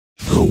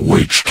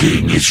Witch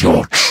King is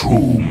your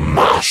true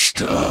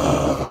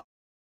master.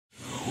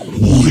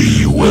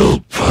 We will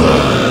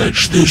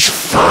purge this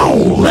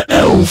foul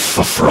elf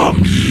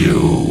from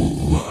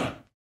you.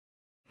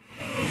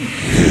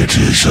 It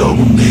is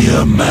only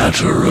a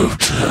matter of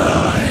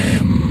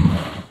time.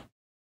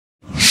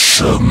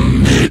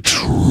 Submit,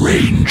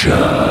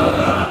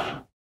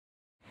 Ranger.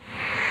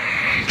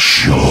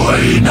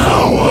 Join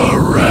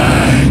our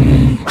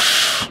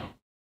ranks.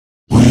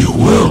 We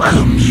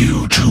welcome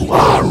you to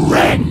our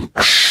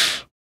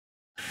ranks.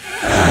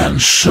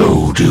 And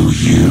so do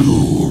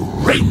you,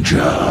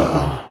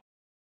 Ranger.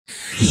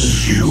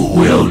 You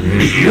will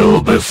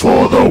kneel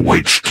before the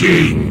Witch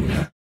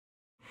King.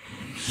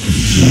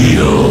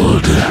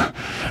 Yield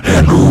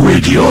and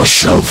rid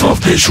yourself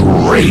of this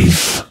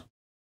wraith.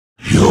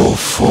 Your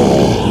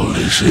fall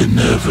is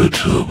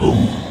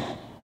inevitable.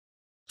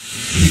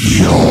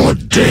 Your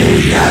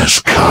day has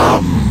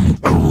come,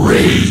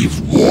 Grave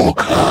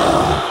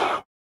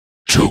Walker.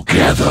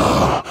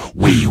 Together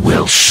we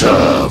will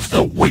serve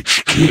the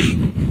Witch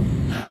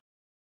King.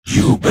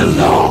 You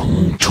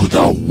belong to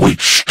the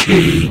Witch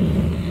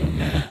King.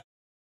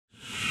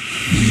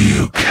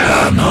 You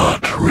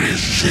cannot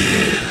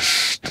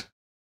resist.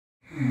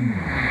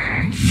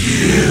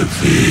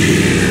 Give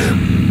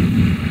in.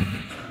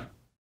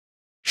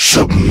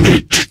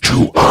 Submit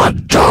to our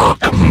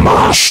Dark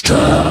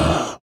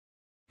Master.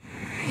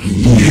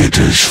 It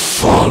is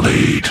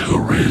folly to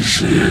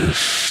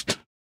resist.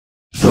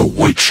 The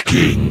Witch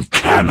King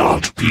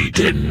cannot be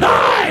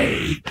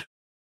denied.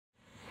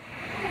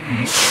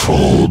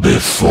 Fall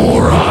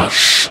before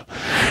us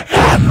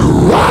and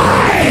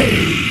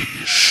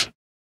rise.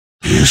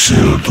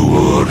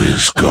 Isildur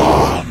is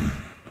gone.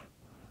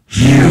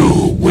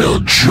 You will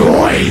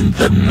join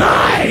the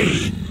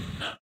Nine.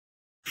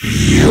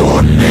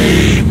 Your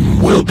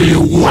name will be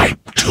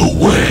wiped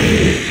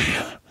away.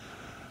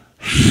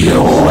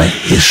 Your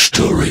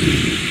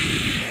history.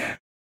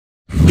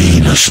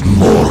 Minas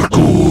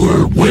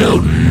Morgul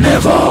will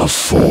never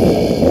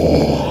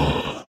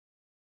fall.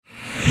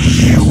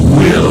 You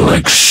will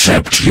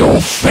accept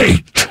your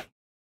fate.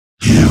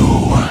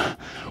 You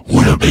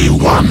will be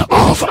one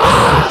of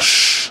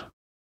us.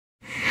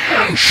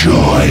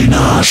 Join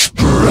us,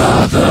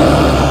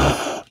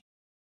 brother.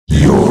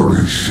 Your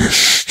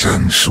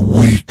resistance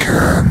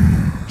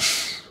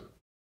weakens.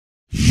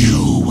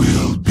 You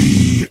will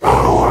be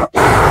our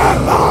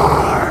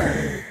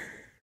ally.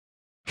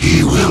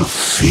 He will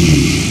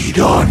feed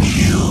on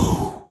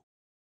you.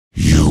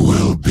 You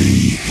will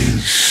be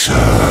his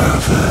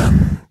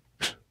servant.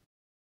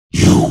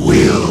 You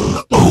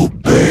will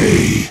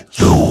obey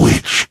the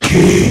Witch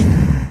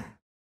King.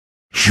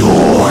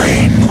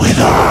 Join with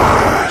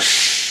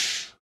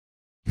us.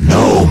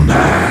 No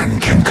man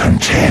can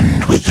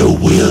contend with the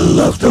will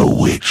of the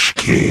Witch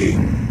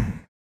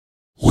King.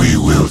 We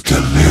will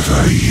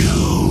deliver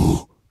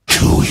you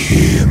to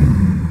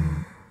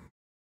him.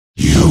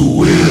 You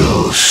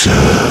will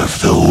serve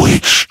the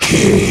Witch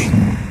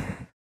King.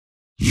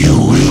 You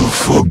will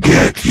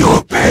forget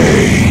your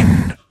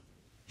pain,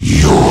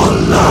 your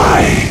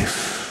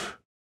life.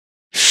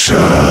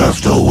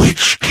 Serve the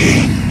Witch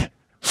King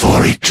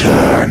for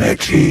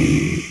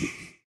eternity.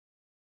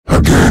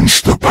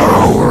 Against the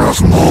power of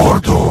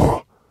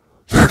Mordor,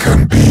 there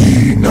can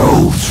be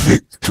no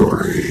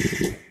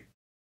victory.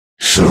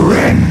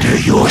 Surrender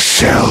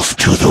yourself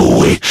to the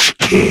Witch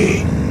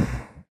King.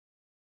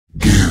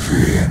 Give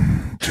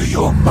in to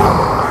your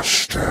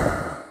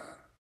master.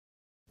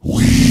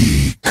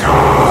 We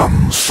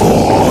come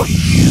for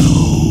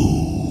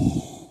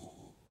you.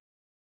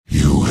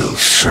 You will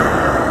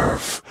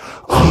serve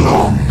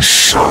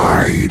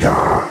alongside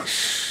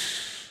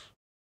us.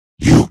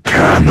 You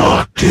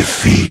cannot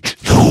defeat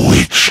the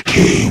Witch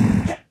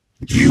King.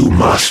 You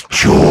must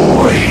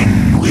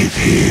join with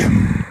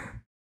him.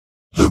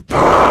 The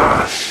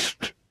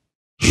past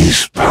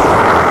is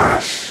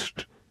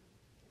past.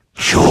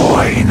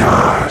 Join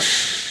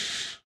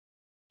us.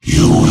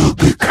 You will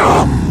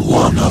become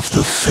one of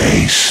the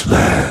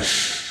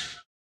faceless.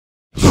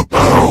 The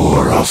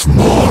power of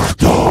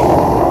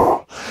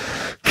Mordor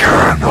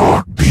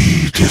cannot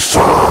be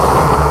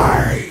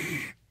defied.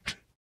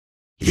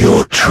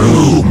 Your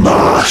true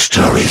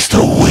master is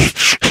the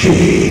Witch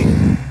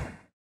King.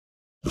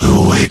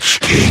 The Witch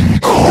King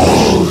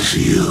calls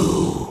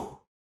you.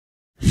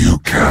 You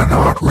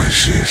cannot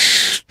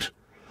resist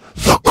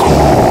the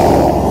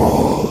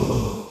call.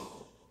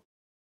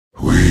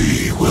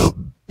 We will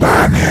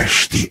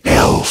banish the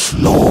Elf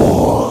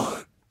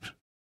Lord.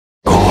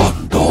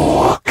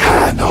 Gondor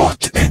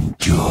cannot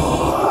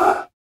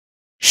endure.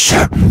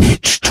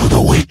 Submit to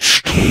the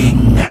Witch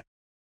King.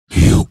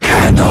 You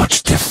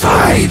cannot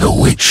defy the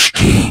Witch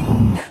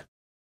King.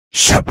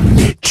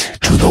 Submit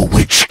to the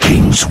Witch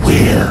King's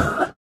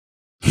will.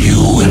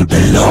 You will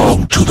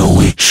belong to the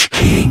Witch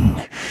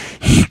King.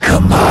 He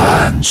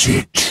commands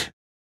it.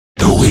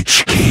 The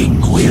Witch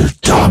King will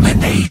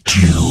dominate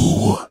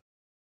you.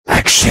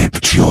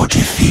 Accept your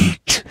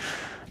defeat.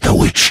 The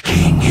Witch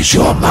King is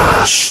your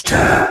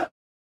master.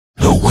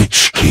 The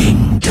Witch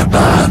King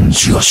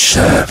demands your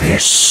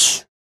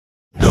service.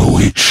 The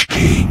Witch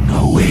King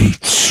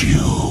awaits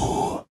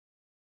you.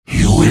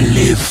 You will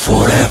live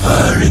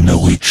forever in the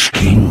Witch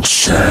King's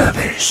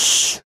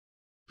service.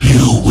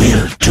 You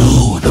will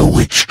do the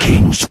Witch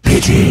King's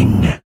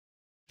bidding.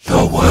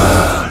 The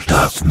world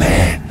of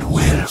men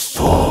will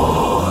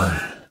fall.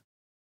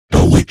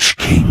 The Witch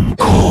King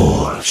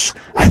calls,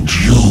 and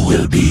you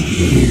will be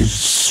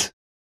his.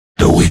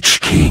 The Witch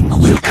King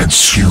will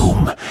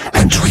consume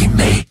and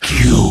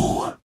remake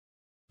you.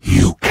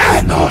 You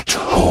cannot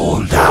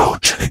hold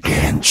out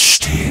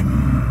against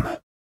him.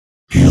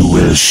 You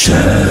will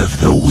serve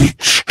the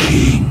Witch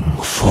King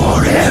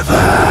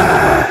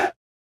forever.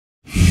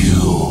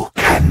 You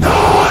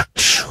cannot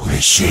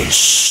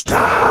resist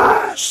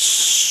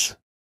us.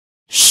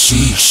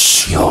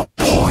 Cease your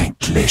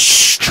pointless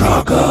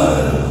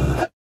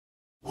struggle.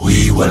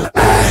 We will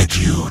add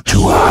you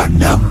to our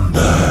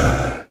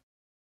number.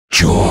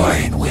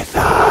 Join with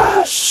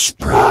us,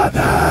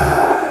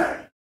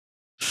 brother.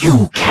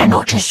 You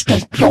cannot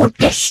escape your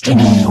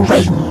destiny,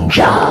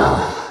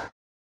 Ranger.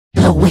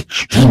 The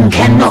Witch King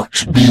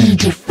cannot be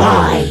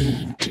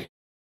defied.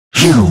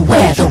 You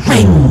wear the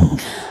ring.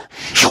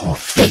 Your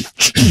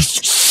fate is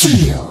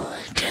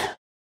sealed.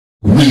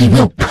 We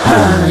will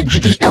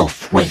purge the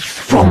elf wraith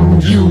from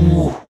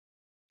you.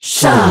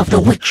 Serve the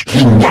Witch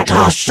King at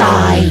our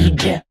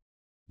side.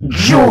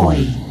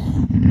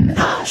 Join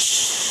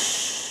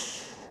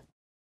us.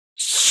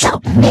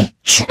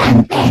 Submit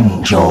and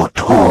end your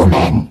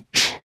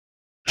torment.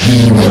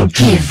 He will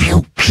give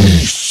you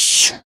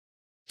peace.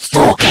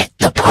 Forget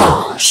the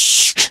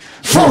past.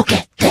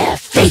 Forget their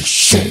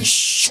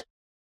faces.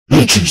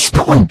 It is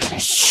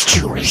pointless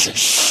to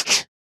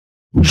resist.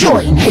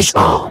 Join his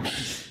army.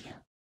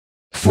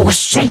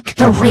 Forsake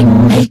the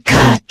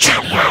Ringmaker,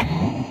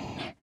 Talion.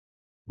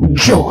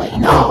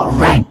 Join our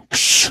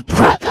ranks,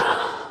 brother.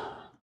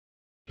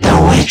 The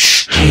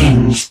Witch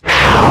King's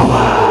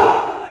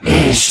power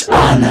is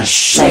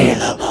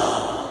unassailable.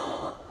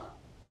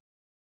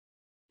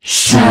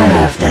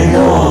 Serve the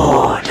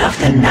Lord of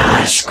the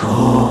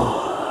Nazgul.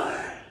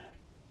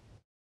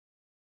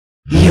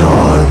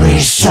 Your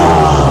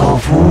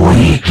resolve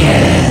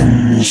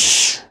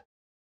weakens.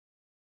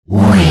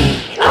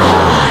 We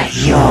are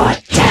your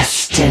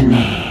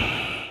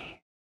destiny.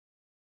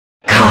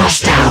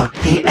 Cast out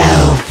the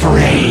elf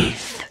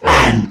wraith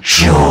and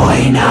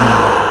join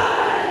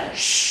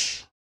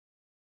us.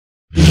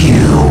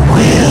 You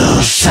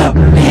will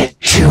submit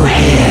to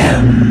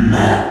him.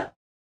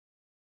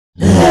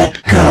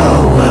 Let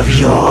go of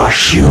your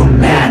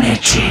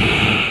humanity.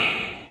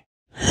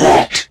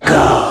 Let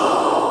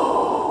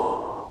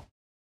go.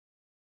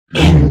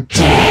 In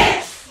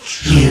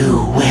death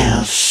you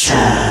will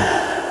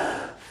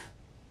serve.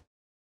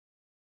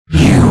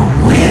 You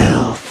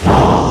will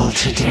fall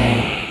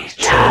today,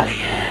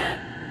 Talion.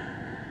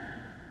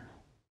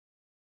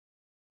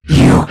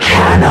 You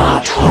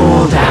cannot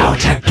hold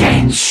out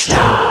against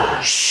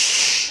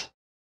us.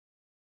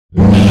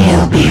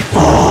 Kneel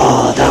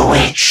before the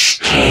Witch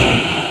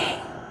King.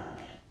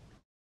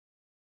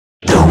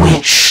 The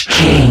Witch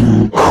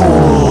King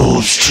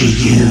calls to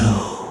you.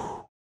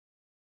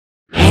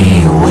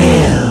 He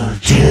will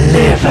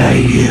deliver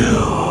you.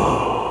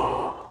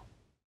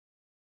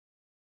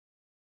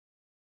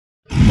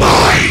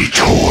 My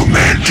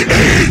torment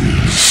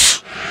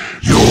ends.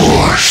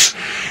 Yours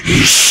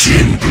is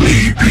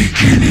simply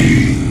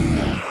beginning.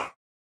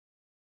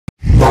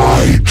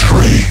 My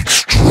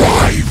drakes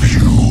drive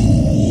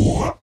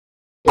you.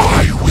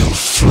 I will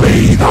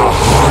flay the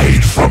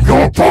hide from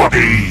your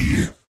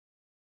body.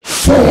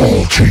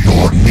 Fall to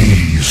your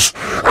knees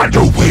and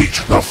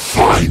await the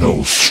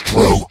final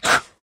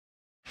stroke.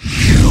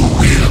 You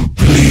will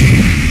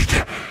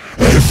bleed,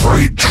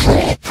 every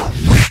drop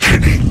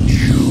weakening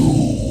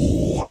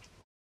you.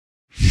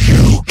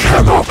 You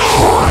cannot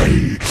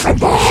hide from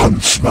the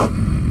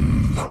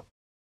huntsman.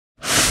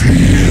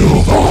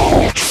 Feel the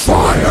hot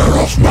fire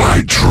of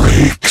my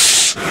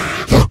drakes,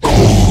 the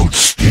cold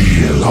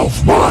steel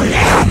of my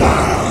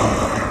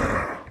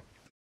hammer.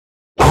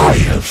 I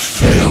have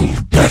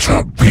felled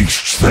better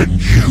beasts than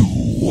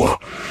you,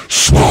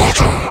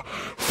 smarter,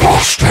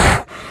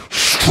 faster,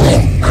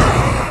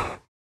 stronger.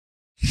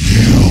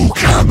 You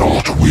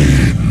cannot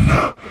win.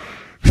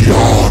 The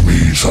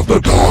armies of the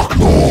Dark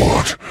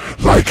Lord,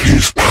 like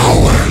his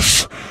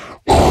powers,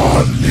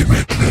 are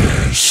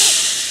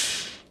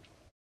limitless.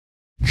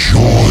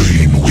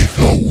 Join with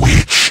the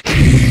Witch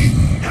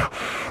King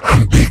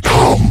and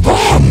become the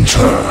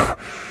hunter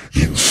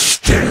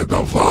instead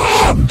of the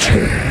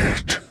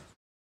hunted.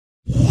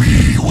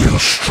 We will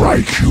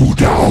strike you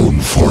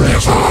down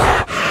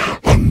forever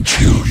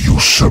until you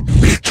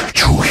submit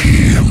to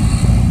him.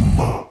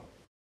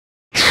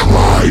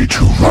 Try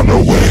to run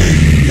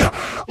away,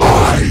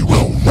 I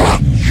will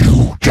run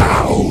you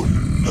down.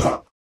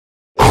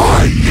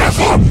 I have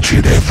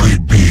hunted every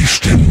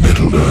beast in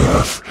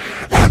Middle-earth,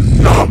 and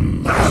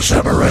none has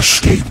ever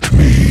escaped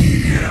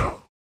me.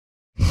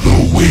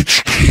 The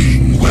Witch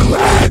King will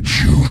add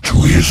you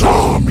to his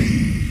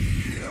army.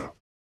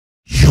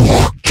 You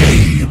are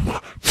game,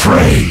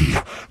 prey,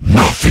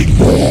 nothing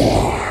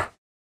more.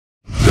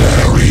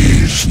 There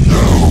is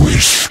no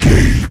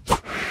escape.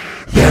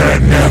 There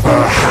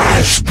never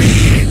has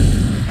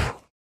been.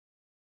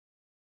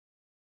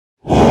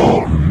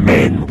 All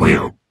men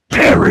will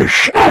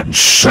perish and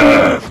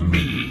serve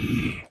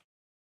me.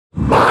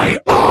 My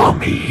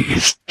army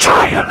is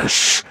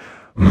tireless.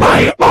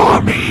 My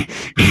army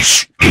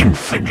is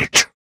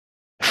infinite.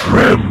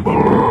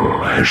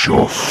 Tremble as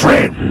your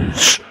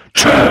friends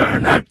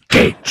turn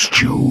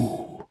against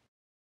you.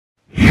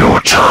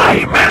 Your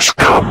time has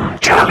come,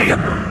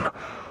 Talion.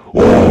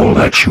 All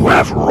that you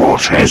have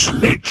wrought has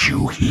led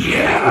you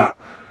here.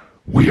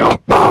 We are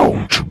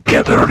bound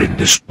together in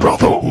this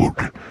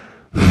brotherhood.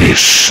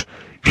 This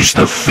is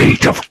the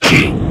fate of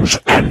kings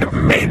and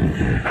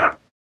men.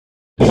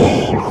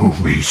 All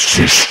who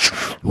resist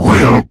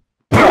will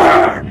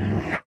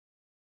burn.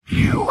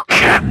 You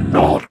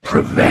cannot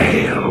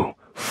prevail,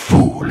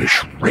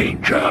 foolish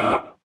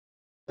ranger.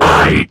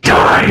 I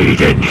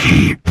died and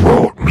he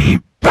brought me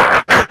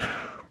back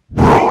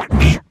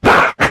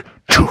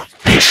to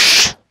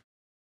this.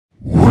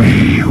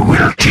 We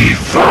will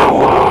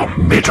devour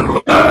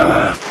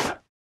Middle-earth.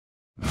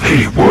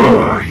 They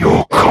were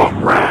your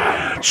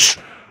comrades.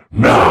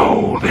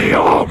 Now they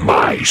are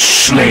my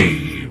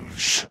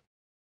slaves.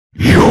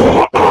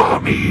 Your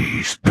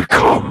armies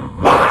become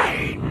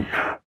mine.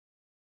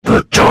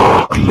 The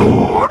Dark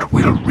Lord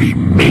will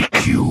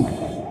remake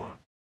you.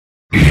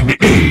 In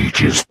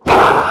ages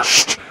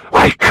past,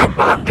 I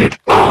commanded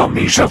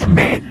armies of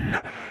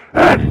men,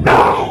 and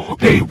now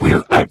they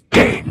will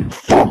again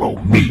follow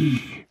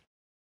me.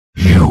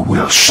 You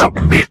will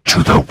submit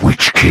to the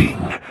Witch King,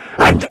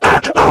 and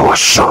at our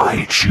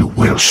sides you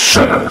will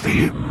serve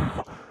him.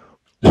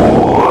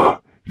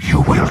 Or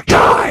you will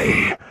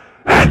die,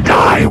 and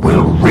I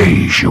will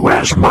raise you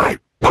as my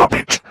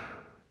puppet.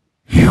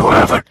 You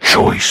have a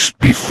choice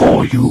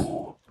before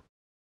you.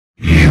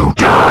 You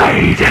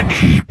died and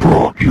he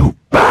brought you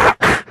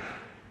back.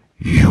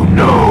 You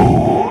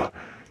know.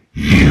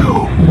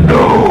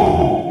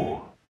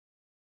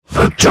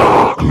 The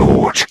Dark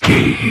Lord's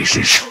gaze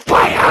is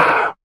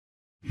fire.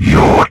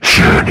 Your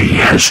journey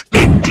has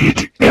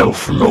ended,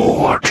 Elf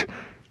Lord.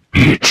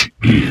 It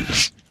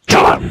is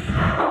done.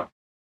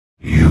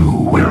 You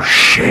will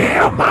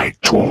share my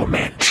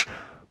torment,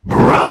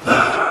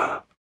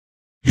 brother.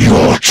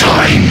 Your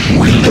time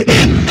will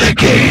end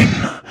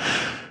again,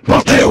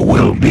 but there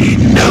will be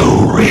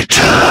no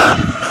return.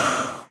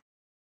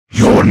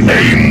 Your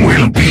name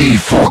will be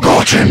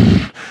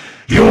forgotten.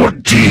 Your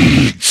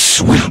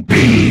deeds will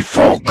be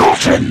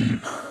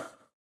forgotten.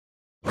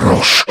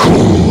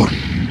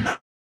 Roshkun,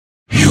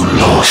 you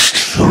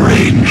lost the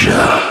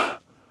ranger.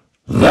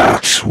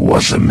 That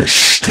was a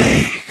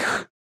mistake.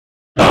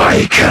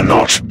 I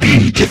cannot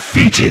be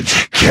defeated,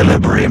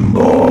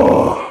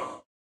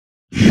 Celebrimbor.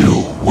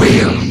 You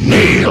will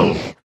kneel.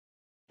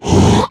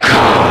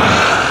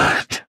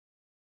 Ukard,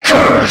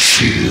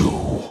 curse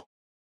you.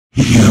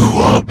 You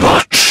are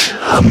but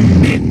a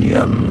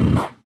minion.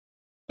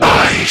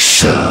 I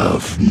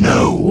serve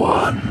no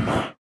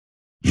one.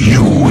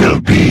 You will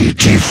be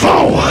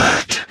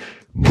devoured,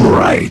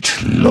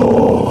 Bright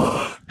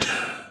Lord.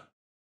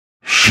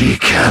 She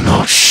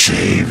cannot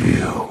save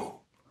you.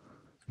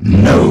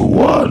 No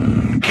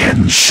one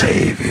can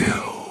save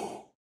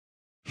you.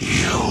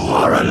 You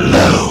are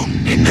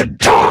alone in the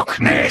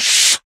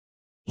darkness.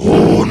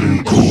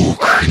 Unguk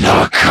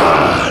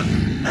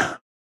Nakan.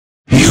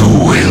 You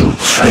will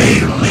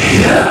fail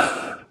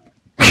here,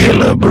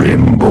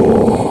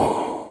 Celebrimbor.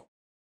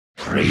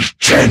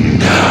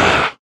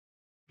 Pretender,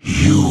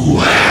 you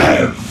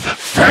have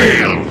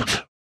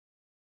failed.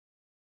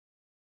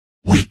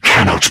 We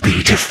cannot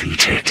be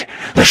defeated.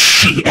 The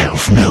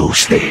she-elf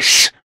knows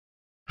this.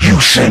 You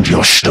send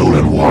your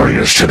stolen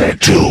warriors to their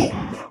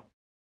doom.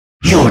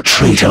 Your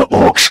traitor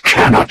orcs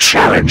cannot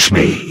challenge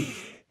me.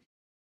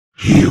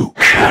 You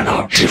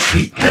cannot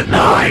defeat the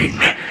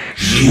Nine.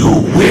 You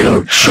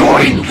will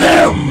join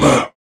them.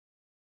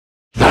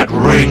 That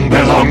ring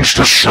belongs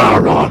to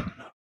Sauron.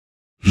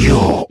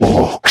 Your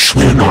orcs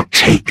will not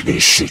take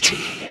this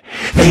city.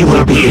 They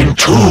will be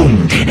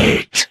entombed in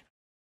it.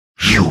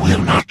 You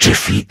will not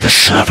defeat the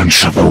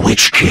servants of the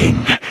Witch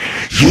King.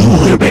 You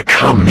will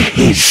become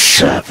his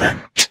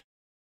servant.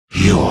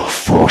 Your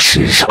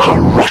forces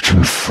are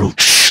rotten fruit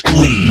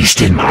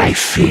squeezed in my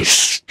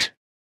fist.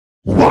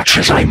 Watch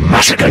as I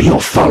massacre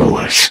your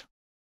followers.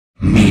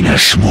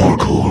 Minas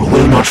Morgul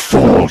will not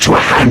fall to a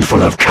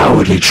handful of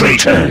cowardly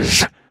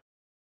traitors.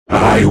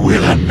 I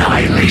will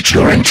annihilate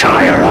your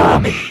entire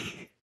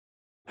army.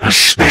 A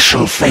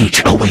special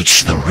fate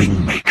awaits the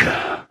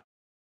Ringmaker.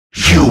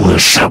 You will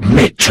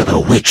submit to the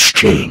Witch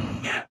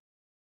King.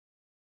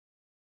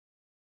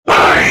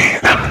 I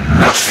am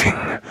nothing.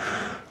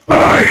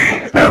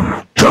 I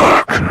am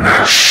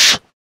darkness.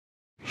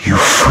 You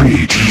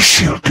freed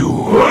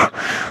Isildur,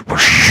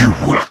 but you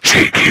will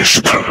take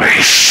his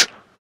place.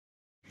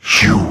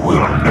 You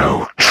will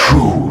know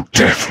true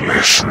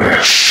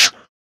deathlessness.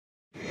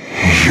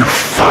 You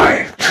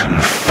fight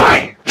and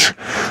fight,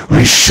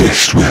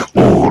 resist with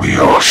all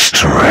your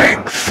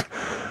strength.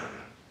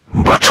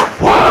 But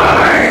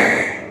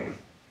why?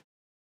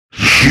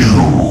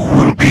 You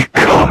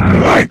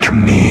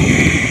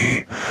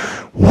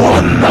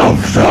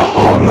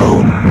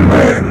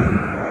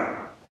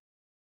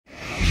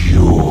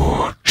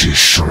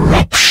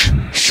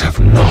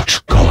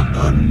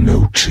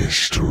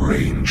greatest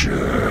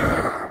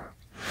ranger.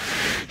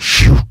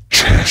 You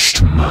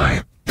test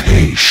my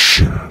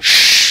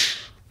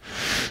patience.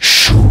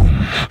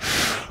 Soon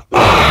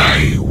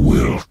I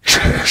will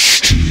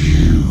test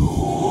you.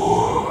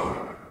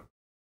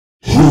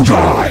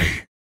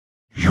 Udai,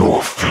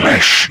 your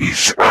flesh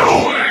is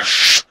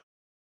ours.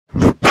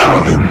 The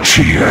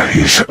Palantir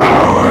is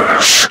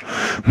ours.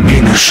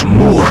 Minas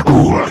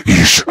Morgul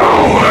is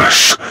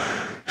ours.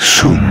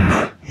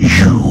 Soon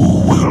you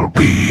will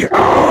be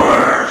ours.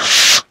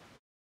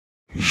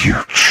 You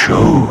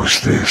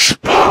chose this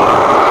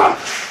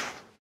path.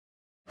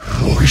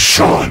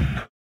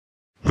 Rhoisan,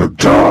 the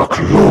Dark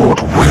Lord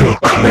will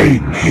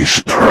claim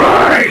his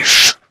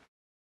prize.